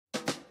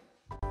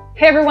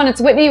Hey everyone, it's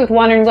Whitney with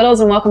Wandering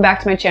Littles and welcome back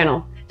to my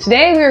channel.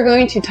 Today we are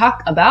going to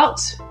talk about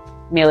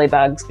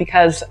mealybugs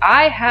because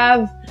I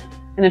have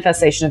an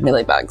infestation of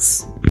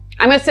mealybugs.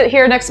 I'm going to sit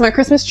here next to my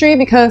Christmas tree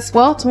because,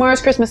 well,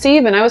 tomorrow's Christmas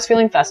Eve and I was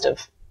feeling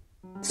festive.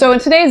 So in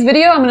today's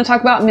video, I'm going to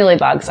talk about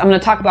mealybugs. I'm going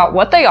to talk about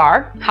what they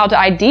are, how to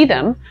ID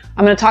them,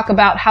 I'm going to talk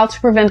about how to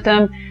prevent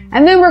them,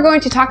 and then we're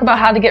going to talk about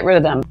how to get rid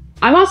of them.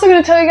 I'm also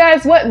going to tell you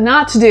guys what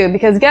not to do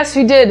because guess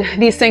who did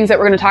these things that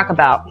we're going to talk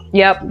about?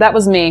 Yep, that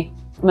was me.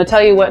 I'm going to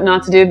tell you what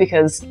not to do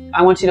because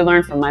I want you to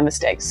learn from my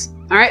mistakes.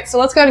 All right, so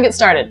let's go ahead and get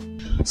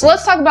started. So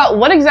let's talk about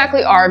what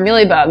exactly are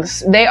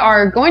mealybugs. They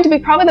are going to be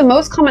probably the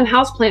most common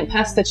houseplant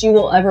pests that you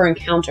will ever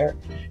encounter.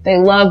 They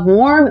love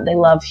warm, they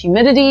love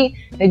humidity,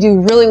 they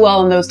do really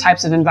well in those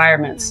types of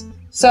environments.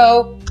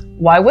 So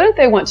why wouldn't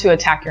they want to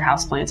attack your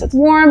houseplants? It's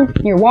warm,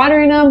 you're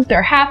watering them,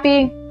 they're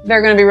happy,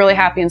 they're going to be really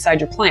happy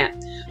inside your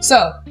plant.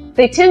 So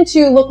they tend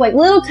to look like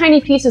little tiny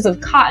pieces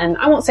of cotton.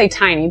 I won't say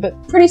tiny,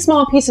 but pretty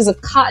small pieces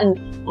of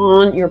cotton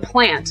on your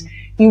plant.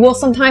 You will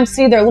sometimes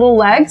see their little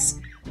legs,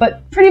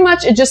 but pretty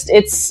much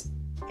it's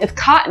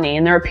cottony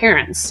in their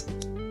appearance.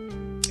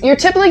 You're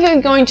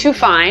typically going to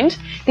find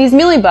these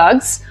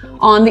mealybugs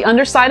on the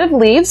underside of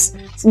leaves,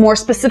 more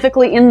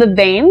specifically in the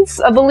veins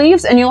of the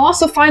leaves, and you'll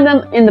also find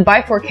them in the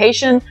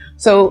bifurcation,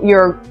 so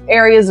your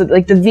areas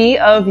like the V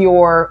of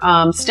your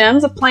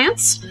stems of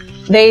plants.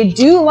 They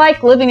do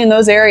like living in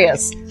those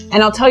areas,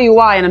 and I'll tell you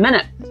why in a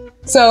minute.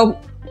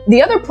 So the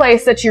other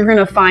place that you're going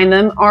to find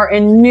them are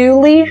in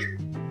newly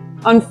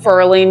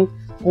unfurling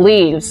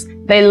leaves.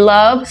 They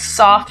love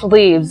soft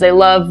leaves. They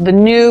love the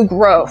new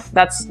growth.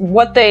 That's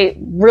what they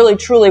really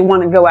truly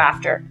want to go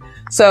after.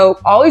 So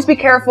always be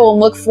careful and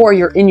look for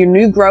in your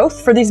new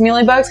growth for these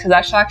mealybugs because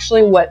that's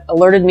actually what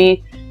alerted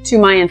me to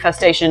my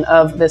infestation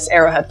of this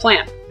arrowhead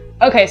plant.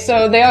 Okay,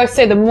 so they always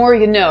say the more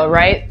you know,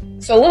 right?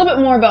 So a little bit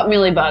more about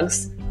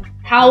mealybugs.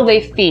 How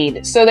they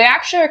feed. So they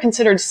actually are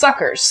considered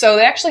suckers. So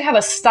they actually have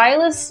a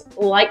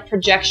stylus-like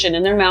projection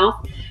in their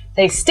mouth.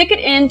 They stick it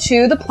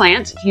into the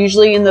plant,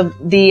 usually in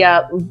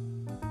the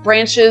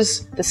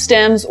branches, the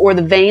stems, or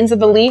the veins of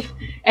the leaf,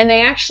 and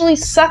they actually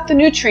suck the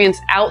nutrients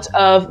out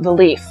of the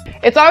leaf.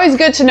 It's always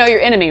good to know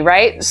your enemy,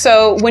 right?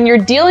 So when you're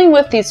dealing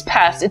with these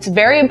pests, it's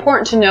very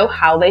important to know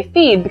how they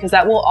feed because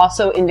that will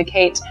also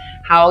indicate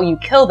how you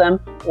kill them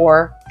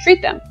or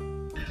treat them.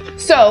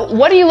 So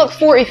what do you look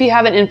for if you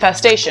have an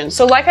infestation?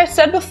 So like I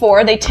said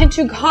before, they tend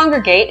to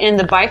congregate in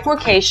the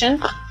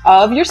bifurcation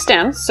of your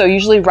stems, so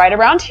usually right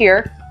around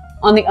here,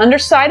 on the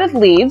underside of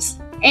leaves,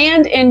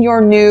 and in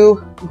your new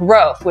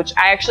growth, which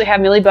I actually have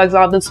mealybugs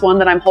on this one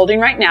that I'm holding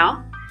right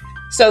now.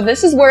 So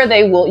this is where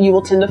you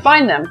will tend to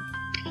find them.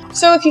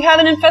 So if you have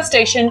an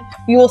infestation,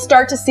 you will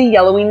start to see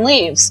yellowing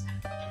leaves.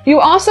 You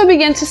also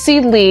begin to see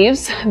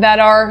leaves that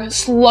are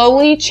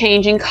slowly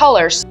changing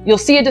colors. You'll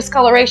see a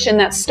discoloration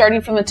that's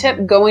starting from the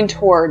tip going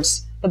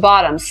towards the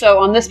bottom. So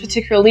on this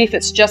particular leaf,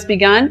 it's just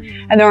begun,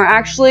 and there are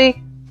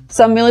actually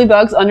some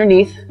mealybugs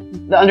underneath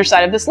the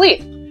underside of this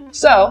leaf.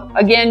 So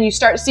again, you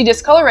start to see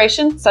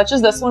discoloration, such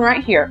as this one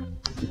right here.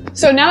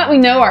 So now that we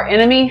know our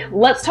enemy,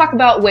 let's talk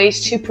about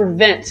ways to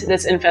prevent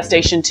this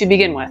infestation to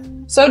begin with.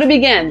 So to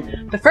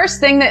begin, the first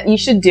thing that you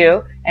should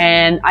do,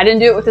 and I didn't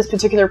do it with this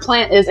particular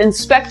plant, is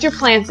inspect your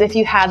plants if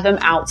you had them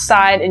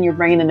outside and you're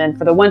bringing them in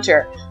for the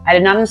winter. I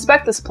did not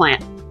inspect this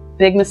plant.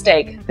 Big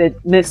mistake. The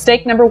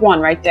mistake number one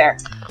right there.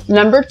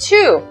 Number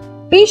two,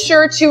 be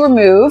sure to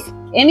remove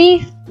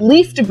any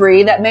leaf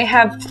debris that may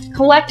have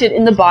collected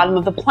in the bottom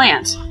of the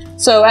plant.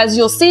 So as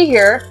you'll see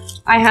here,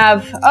 I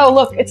have, oh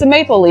look, it's a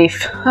maple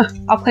leaf.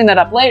 I'll clean that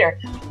up later.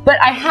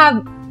 But I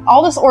have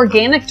all this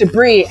organic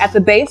debris at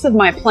the base of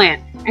my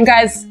plant. And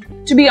guys,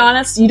 to be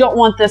honest, you don't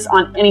want this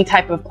on any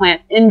type of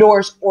plant,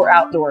 indoors or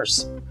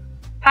outdoors.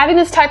 Having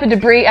this type of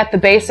debris at the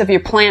base of your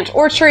plant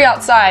or tree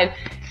outside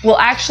will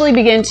actually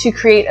begin to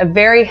create a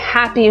very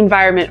happy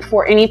environment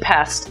for any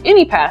pest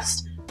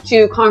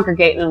to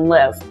congregate and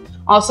live.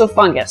 Also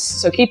fungus,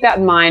 so keep that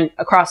in mind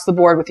across the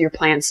board with your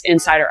plants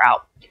inside or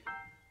out.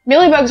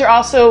 Mealybugs are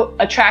also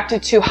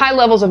attracted to high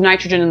levels of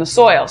nitrogen in the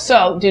soil,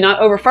 so do not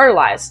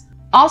over-fertilize.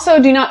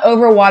 Also, do not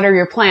overwater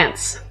your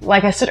plants.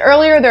 Like I said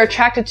earlier, they're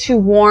attracted to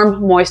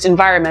warm, moist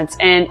environments,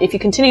 and if you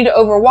continue to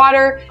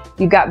overwater,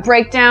 you've got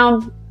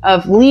breakdown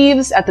of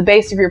leaves at the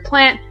base of your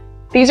plant.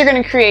 These are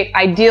going to create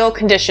ideal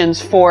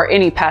conditions for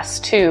any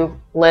pests to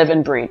live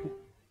and breed.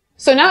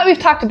 So now that we've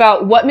talked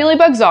about what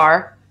mealybugs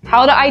are,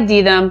 how to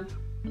ID them,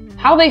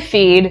 how they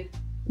feed,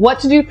 what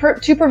to do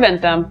to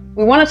prevent them,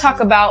 we want to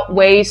talk about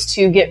ways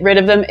to get rid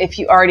of them if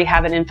you already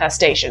have an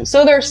infestation.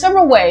 So there are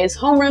several ways,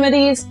 home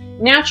remedies,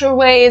 natural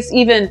ways,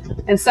 even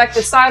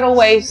insecticidal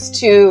ways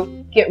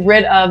to get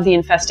rid of the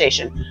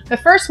infestation. The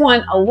first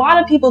one, a lot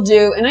of people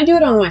do, and I do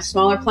it on my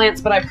smaller plants,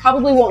 but I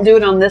probably won't do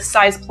it on this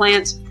size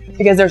plant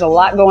because there's a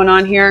lot going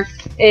on here,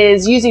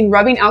 is using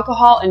rubbing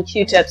alcohol and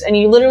Q-tips. And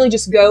you literally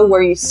just go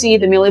where you see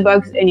the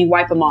mealybugs and you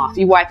wipe them off.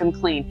 You wipe them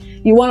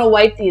clean. You want to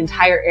wipe the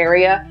entire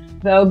area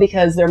though,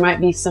 because there might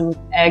be some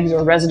eggs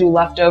or residue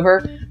left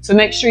over. So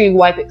make sure you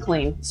wipe it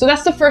clean. So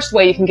that's the first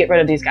way you can get rid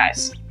of these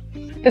guys.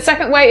 The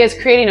second way is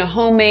creating a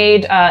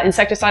homemade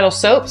insecticidal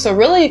soap. So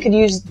really you could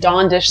use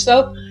Dawn dish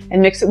soap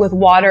and mix it with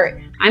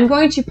water. I'm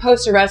going to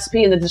post a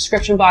recipe in the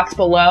description box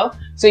below,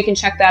 so you can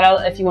check that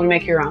out if you want to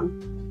make your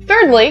own.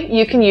 Thirdly,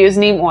 you can use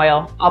neem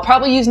oil. I'll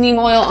probably use neem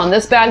oil on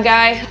this bad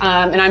guy,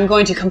 and I'm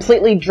going to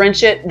completely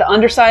drench it, the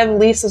underside of the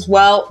leaves as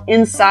well,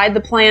 inside the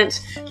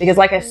plant, because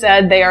like I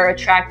said, they are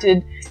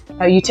attracted,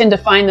 you tend to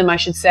find them, I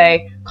should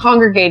say,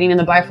 congregating in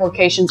the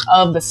bifurcations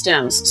of the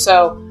stems.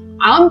 So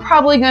I'm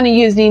probably going to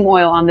use neem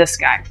oil on this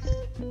guy.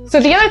 So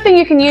the other thing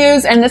you can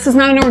use, and this is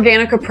not an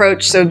organic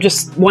approach, so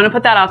just want to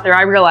put that out there,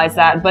 I realize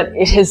that, but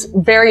it is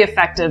very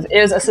effective,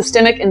 is a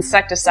systemic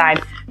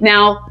insecticide.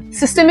 Now,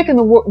 systemic in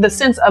the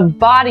sense of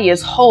body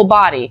is whole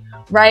body,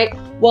 right?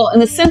 Well,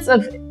 in the sense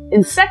of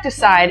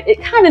insecticide,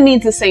 it kind of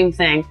needs the same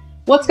thing.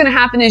 What's going to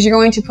happen is you're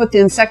going to put the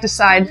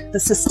insecticide, the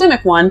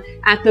systemic one,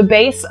 at the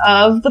base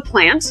of the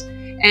plant,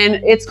 and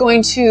it's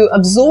going to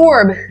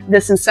absorb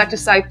this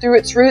insecticide through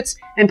its roots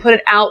and put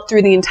it out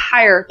through the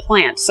entire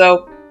plant.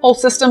 So whole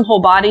system,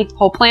 whole body,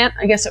 whole plant,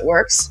 I guess it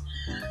works.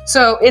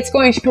 So it's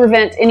going to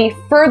prevent any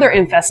further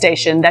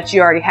infestation that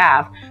you already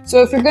have.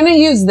 So if you're going to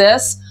use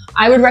this,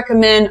 I would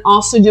recommend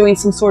also doing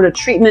some sort of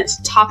treatment,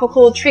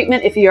 topical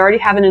treatment if you already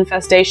have an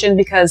infestation,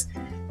 because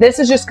this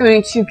is just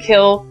going to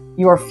kill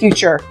your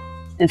future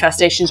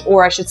infestations,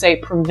 or I should say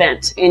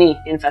prevent any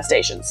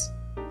infestations.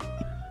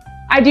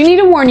 I do need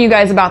to warn you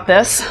guys about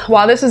this.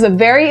 While this is a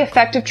very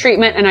effective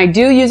treatment and I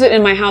do use it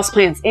in my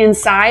houseplants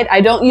inside,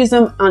 I don't use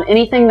them on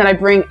anything that I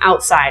bring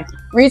outside.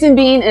 Reason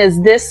being is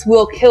this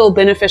will kill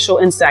beneficial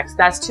insects.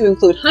 That's to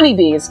include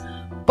honeybees,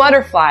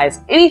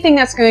 butterflies, anything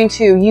that's going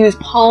to use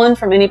pollen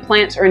from any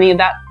plants or any of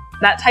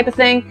that type of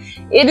thing.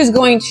 It is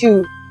going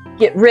to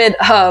get rid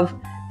of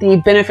the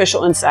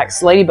beneficial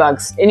insects,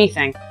 ladybugs,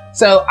 anything.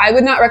 So I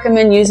would not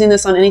recommend using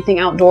this on anything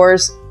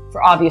outdoors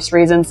for obvious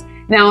reasons.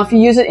 Now, if you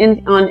use it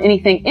on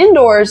anything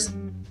indoors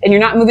and you're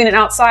not moving it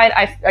outside,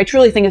 I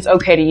truly think it's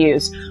okay to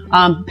use.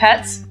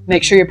 Pets,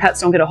 make sure your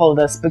pets don't get a hold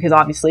of this, because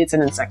obviously it's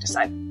an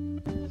insecticide.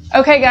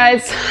 Okay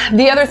guys,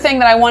 the other thing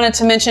that I wanted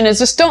to mention is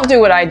just don't do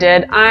what I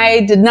did.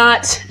 I did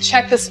not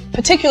check this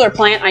particular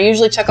plant. I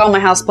usually check all my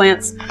house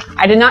plants.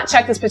 I did not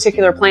check this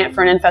particular plant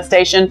for an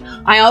infestation.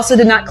 I also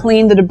did not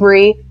clean the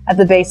debris at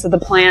the base of the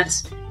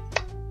plant.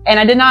 And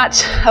I did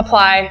not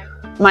apply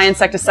my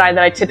insecticide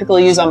that I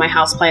typically use on my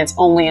houseplants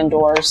only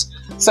indoors.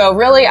 So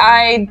really,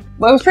 I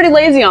was pretty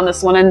lazy on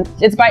this one, and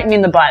it's biting me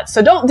in the butt.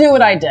 So don't do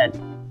what I did.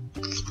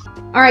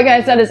 All right,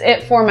 guys, that is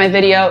it for my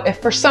video. If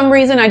for some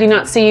reason I do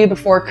not see you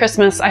before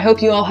Christmas, I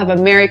hope you all have a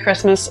Merry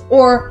Christmas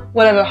or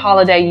whatever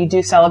holiday you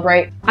do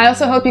celebrate. I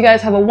also hope you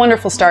guys have a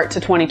wonderful start to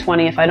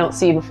 2020 if I don't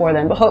see you before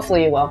then, but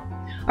hopefully you will.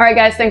 All right,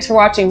 guys, thanks for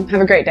watching.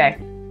 Have a great day.